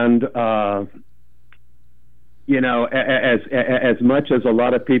 And as much as a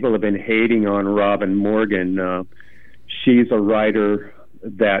lot of people have been hating on Robin Morgan, she's a writer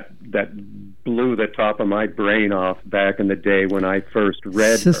that blew the top of my brain off back in the day when I first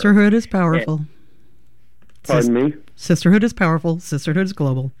read Sisterhood her. Is powerful. Pardon me? Sisterhood is powerful. Sisterhood is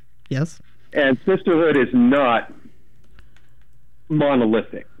global. Yes. And sisterhood is not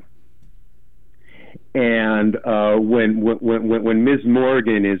monolithic. And when Ms.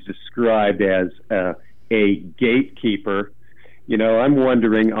 Morgan is described as a gatekeeper, I'm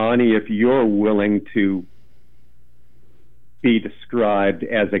wondering, Ani, if you're willing to be described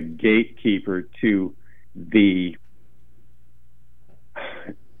as a gatekeeper to the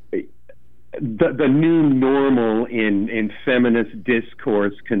new normal in feminist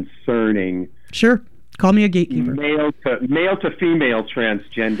discourse concerning Sure. Call me a gatekeeper. Male to female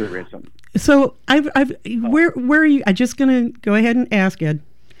transgenderism. So where are you? I'm just going to go ahead and ask Ed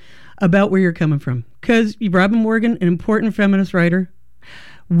about where you're coming from, because Robin Morgan, an important feminist writer,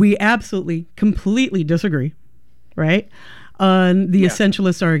 we absolutely, completely disagree, right, on the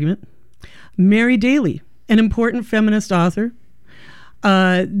essentialist argument. Mary Daly, an important feminist author.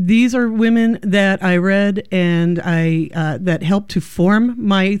 These are women that I read and that helped to form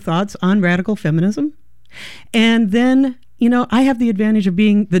my thoughts on radical feminism. And then, I have the advantage of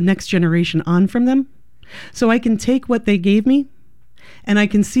being the next generation on from them. So I can take what they gave me and I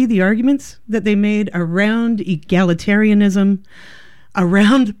can see the arguments that they made around egalitarianism,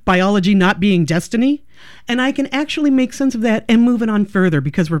 around biology not being destiny. And I can actually make sense of that and move it on further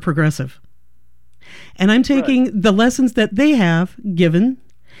because we're progressive. And I'm taking the lessons that they have given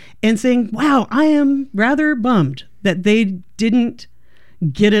and saying, wow, I am rather bummed that they didn't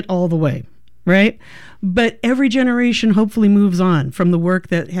get it all the way, right? But every generation hopefully moves on from the work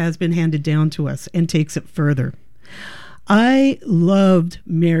that has been handed down to us and takes it further. I loved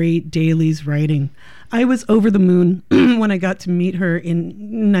Mary Daly's writing. I was over the moon when I got to meet her in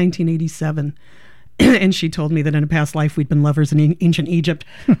 1987. And she told me that in a past life we'd been lovers in ancient Egypt.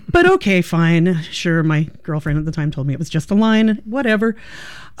 But okay, fine. Sure, my girlfriend at the time told me it was just a line, whatever.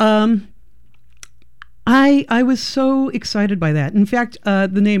 I was so excited by that. In fact, the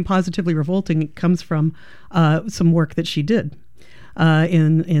name Positively Revolting comes from some work that she did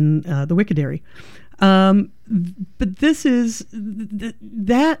in the Wikidary. But this is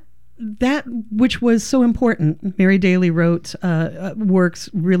that which was so important. Mary Daly wrote works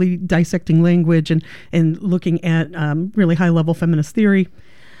really dissecting language and looking at really high-level feminist theory.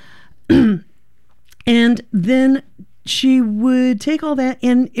 And then she would take all that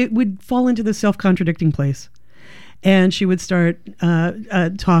and it would fall into the self-contradicting place. And she would start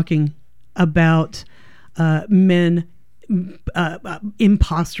talking about men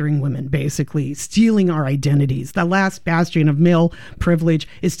impostoring women, basically stealing our identities. The last bastion of male privilege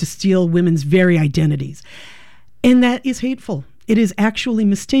is to steal women's very identities. And that is hateful. It is actually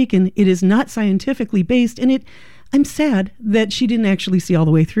mistaken. It is not scientifically based. And I'm sad that she didn't actually see all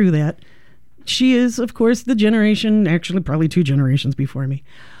the way through that. She is, of course, the generation, actually probably 2 generations before me.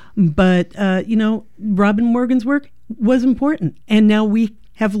 But, Robin Morgan's work was important. And now we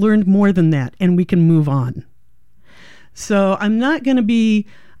have learned more than that and we can move on. So I'm not going to be,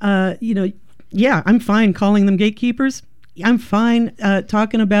 I'm fine calling them gatekeepers. I'm fine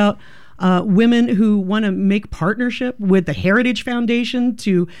talking about women who want to make partnership with the Heritage Foundation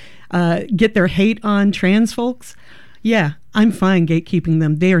to get their hate on trans folks. Yeah, I'm fine gatekeeping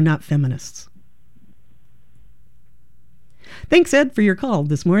them. They are not feminists. Thanks, Ed, for your call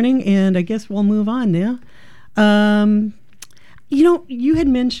this morning. And I guess we'll move on now. You had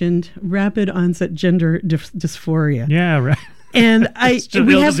mentioned rapid onset gender dysphoria. Yeah, right. And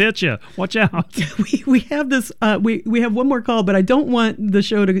we have hit you. Watch out. We have this. We have one more call, but I don't want the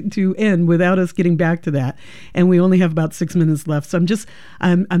show to end without us getting back to that. And we only have about 6 minutes left, so I'm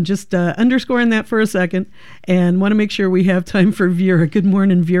just underscoring that for a second, and want to make sure we have time for Vera. Good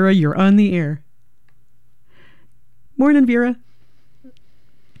morning, Vera. You're on the air. Morning, Vera.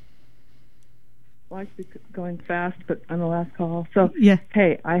 Like to be going fast, but on the last call. So, yeah.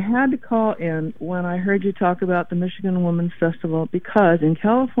 Hey, I had to call in when I heard you talk about the Michigan Women's Festival because in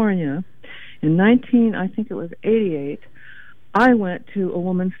California, in 1988, I went to a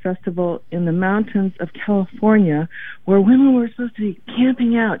women's festival in the mountains of California where women were supposed to be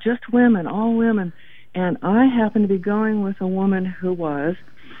camping out, just women, all women. And I happened to be going with a woman who was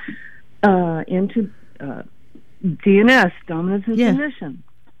into DNS, dominance and submission.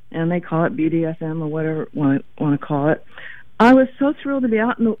 And they call it BDSM or whatever want to call it. I was so thrilled to be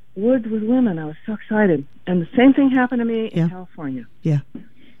out in the woods with women. I was so excited. And the same thing happened to me in California. Yeah.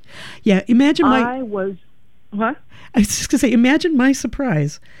 Yeah, imagine I was What? I was just going to say, imagine my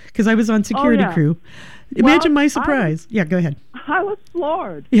surprise, because I was on security crew. Imagine my surprise. Yeah, go ahead. I was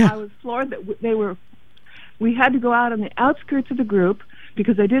floored. Yeah. I was floored that we had to go out on the outskirts of the group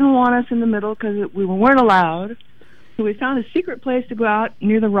because they didn't want us in the middle because we weren't allowed. So we found a secret place to go out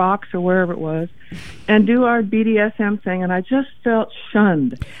near the rocks or wherever it was and do our BDSM thing, and I just felt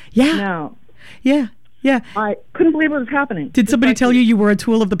shunned. Yeah. Now. Yeah. Yeah. I couldn't believe what was happening. Did somebody tell you were a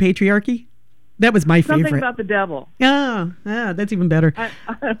tool of the patriarchy? That was my favorite. Something about the devil. Yeah, that's even better. I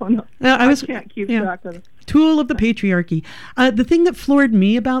don't know. I can't keep track of it. Tool of the patriarchy. The thing that floored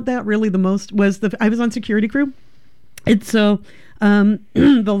me about that really the most was I was on security crew, And so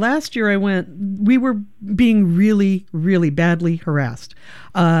the last year I went, we were being really, really badly harassed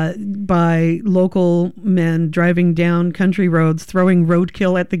by local men driving down country roads, throwing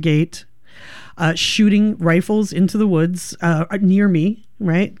roadkill at the gate, shooting rifles into the woods near me,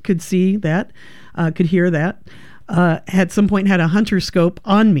 right? Could see that, could hear that. At some point had a hunter scope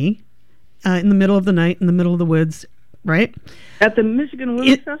on me in the middle of the night, in the middle of the woods, right? At the Michigan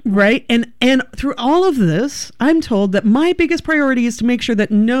Women's Festival? Right. And through all of this, I'm told that my biggest priority is to make sure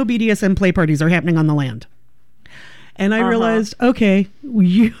that no BDSM play parties are happening on the land. And I realized, okay,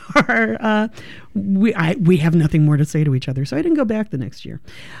 we are, we have nothing more to say to each other. So I didn't go back the next year.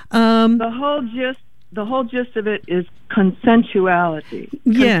 The whole gist of it is consensuality.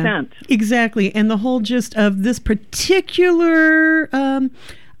 Yeah, Consent. Exactly. And the whole gist of this particular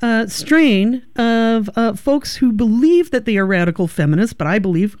strain of folks who believe that they are radical feminists, but I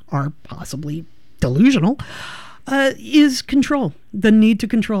believe are possibly delusional, is control, the need to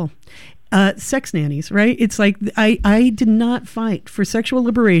control. Sex nannies, right? It's like I did not fight for sexual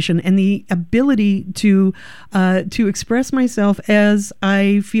liberation and the ability to express myself as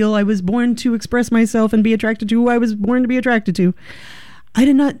I feel I was born to express myself and be attracted to who I was born to be attracted to. I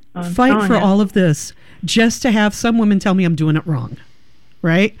did not fight for all of this just to have some women tell me I'm doing it wrong,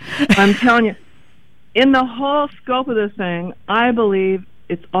 right? I'm telling you, in the whole scope of this thing, I believe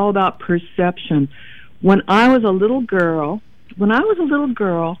it's all about perception. When I was a little girl,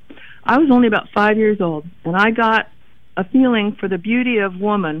 I was only about 5 years old, and I got a feeling for the beauty of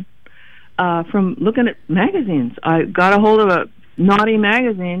woman from looking at magazines. I got a hold of a naughty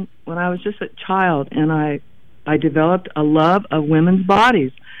magazine when I was just a child, and I developed a love of women's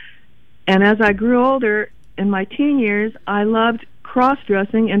bodies. And as I grew older, in my teen years, I loved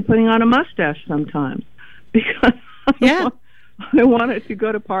cross-dressing and putting on a mustache sometimes because I wanted to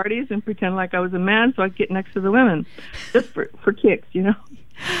go to parties and pretend like I was a man so I'd get next to the women just for kicks, you know.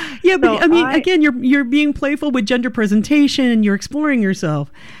 Yeah, but so I mean, again, you're being playful with gender presentation and you're exploring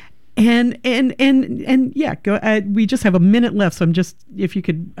yourself. And yeah, go. We just have a minute left, so I'm just, if you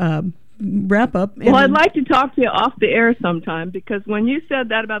could wrap up. Well, I'd like to talk to you off the air sometime, because when you said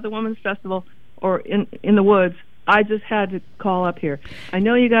that about the Women's Festival or in the woods, I just had to call up here. I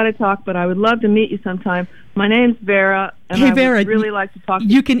know you got to talk, but I would love to meet you sometime. My name's Vera, and I would really like to talk to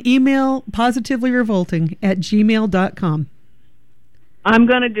you. You can email positivelyrevolting@gmail.com. I'm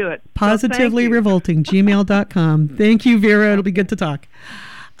going to do it. Positivelyrevolting, gmail.com. Thank you, Vera. It'll be good to talk.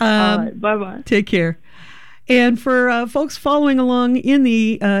 All right. Bye-bye. Take care. And for folks following along in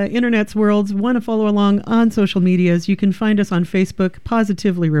the internet's world, want to follow along on social medias, you can find us on Facebook,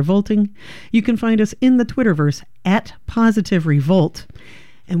 Positively Revolting. You can find us in the Twitterverse @PositiveRevolt.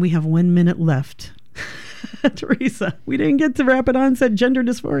 And we have 1 minute left. Teresa, we didn't get to rapid onset gender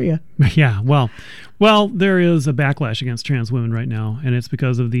dysphoria. Yeah, well, there is a backlash against trans women right now, and it's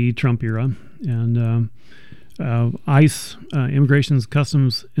because of the Trump era. And ICE, Immigration's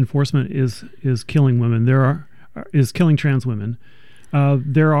Customs Enforcement, is killing women. Is killing trans women.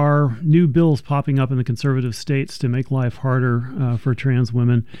 There are new bills popping up in the conservative states to make life harder for trans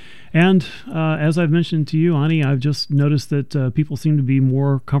women. And as I've mentioned to you, Ani, I've just noticed that people seem to be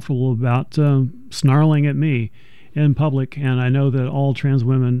more comfortable about snarling at me in public. And I know that all trans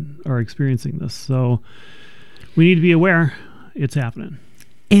women are experiencing this. So we need to be aware it's happening.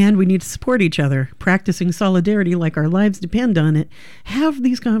 And we need to support each other, practicing solidarity like our lives depend on it. Have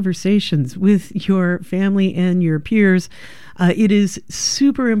these conversations with your family and your peers. It is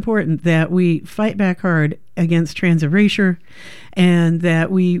super important that we fight back hard against trans erasure, and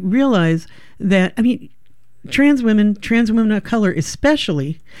that we realize that, I mean, trans women of color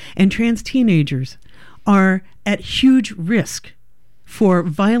especially, and trans teenagers are at huge risk for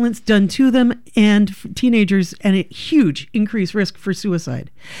violence done to them, and teenagers, and a huge increased risk for suicide.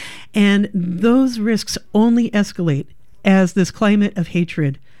 And those risks only escalate as this climate of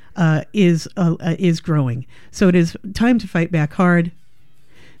hatred is growing. So it is time to fight back hard.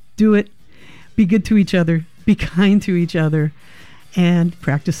 Do it. Be good to each other. Be kind to each other. And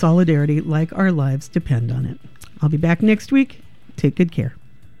practice solidarity like our lives depend on it. I'll be back next week. Take good care.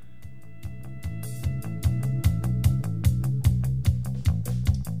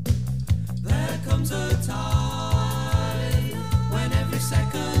 Comes a time when every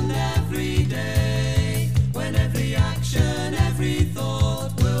second, every day, when every action, every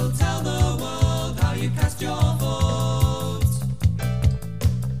thought will tell the world how you cast your vote.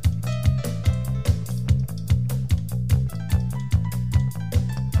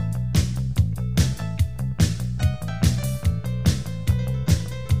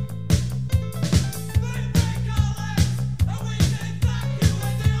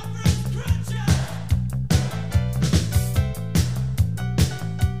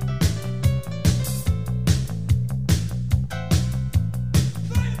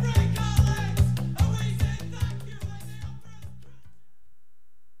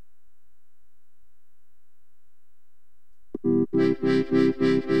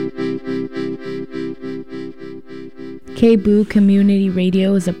 KBOO Community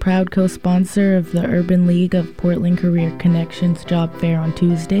Radio is a proud co-sponsor of the Urban League of Portland Career Connections Job Fair on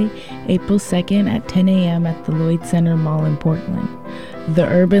Tuesday, April 2nd at 10 a.m. at the Lloyd Center Mall in Portland. The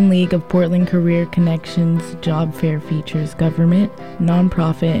Urban League of Portland Career Connections Job Fair features government,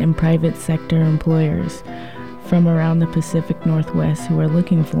 nonprofit, and private sector employers from around the Pacific Northwest who are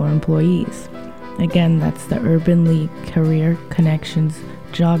looking for employees. Again, that's the Urban League Career Connections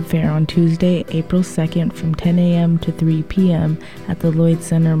Job Fair on Tuesday, April 2nd from 10 a.m. to 3 p.m. at the Lloyd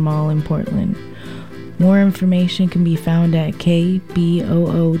Center Mall in Portland. More information can be found at kboo.fm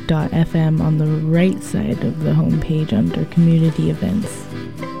on the right side of the homepage under Community Events.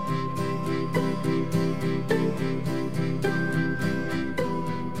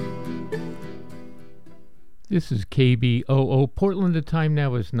 This is KBOO Portland. The time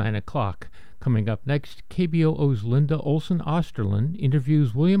now is 9 o'clock. Coming up next, KBOO's Linda Olson Osterlin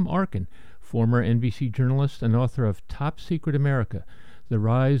interviews William Arkin, former NBC journalist and author of Top Secret America, The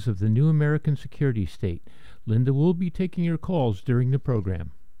Rise of the New American Security State. Linda will be taking your calls during the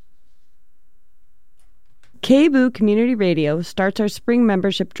program. KBOO Community Radio starts our spring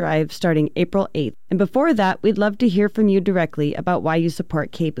membership drive starting April 8th. And before that, we'd love to hear from you directly about why you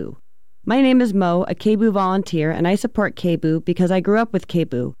support KBOO. My name is Mo, a KBOO volunteer, and I support KBOO because I grew up with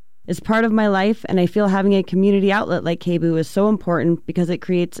KBOO. It's part of my life, and I feel having a community outlet like KBOO is so important because it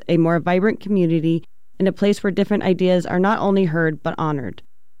creates a more vibrant community and a place where different ideas are not only heard but honored.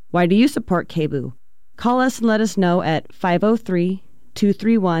 Why do you support KBOO? Call us and let us know at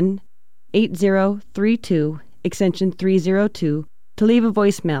 503-231-8032, extension 302, to leave a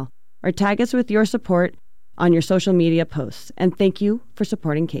voicemail, or tag us with your support on your social media posts. And thank you for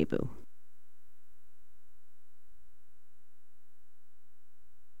supporting KBOO.